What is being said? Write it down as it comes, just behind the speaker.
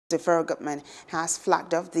The federal government has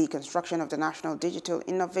flagged off the construction of the National Digital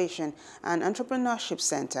Innovation and Entrepreneurship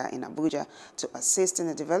Center in Abuja to assist in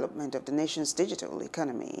the development of the nation's digital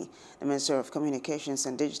economy. The Minister of Communications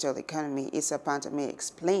and Digital Economy, Issa Pantami,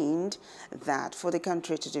 explained that for the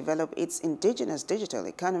country to develop its indigenous digital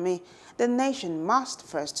economy, the nation must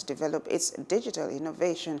first develop its digital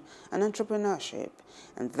innovation and entrepreneurship,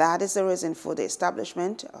 and that is the reason for the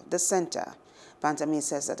establishment of the center. Pantami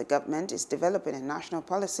says that the government is developing a national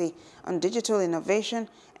policy on digital innovation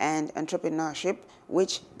and entrepreneurship,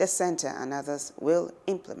 which the center and others will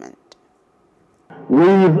implement.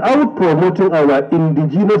 Without promoting our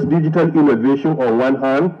indigenous digital innovation on one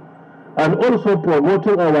hand, and also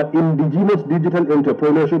promoting our indigenous digital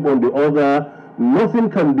entrepreneurship on the other, nothing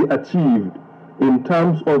can be achieved in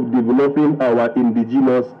terms of developing our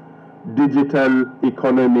indigenous digital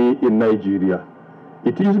economy in Nigeria.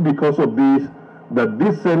 It is because of this that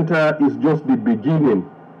this center is just the beginning,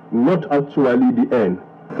 not actually the end.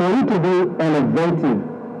 For you to be innovative,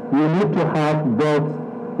 you need to have both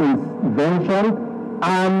invention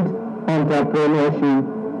and entrepreneurship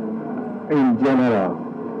in general.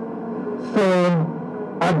 So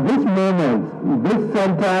at this moment, this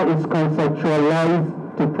center is conceptualized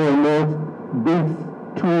to promote these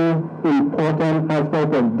two important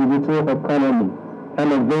aspects of digital economy: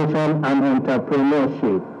 innovation and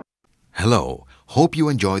entrepreneurship. Hello, hope you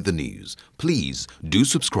enjoyed the news. Please do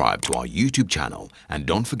subscribe to our YouTube channel and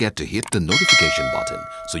don't forget to hit the notification button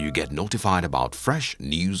so you get notified about fresh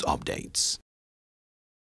news updates.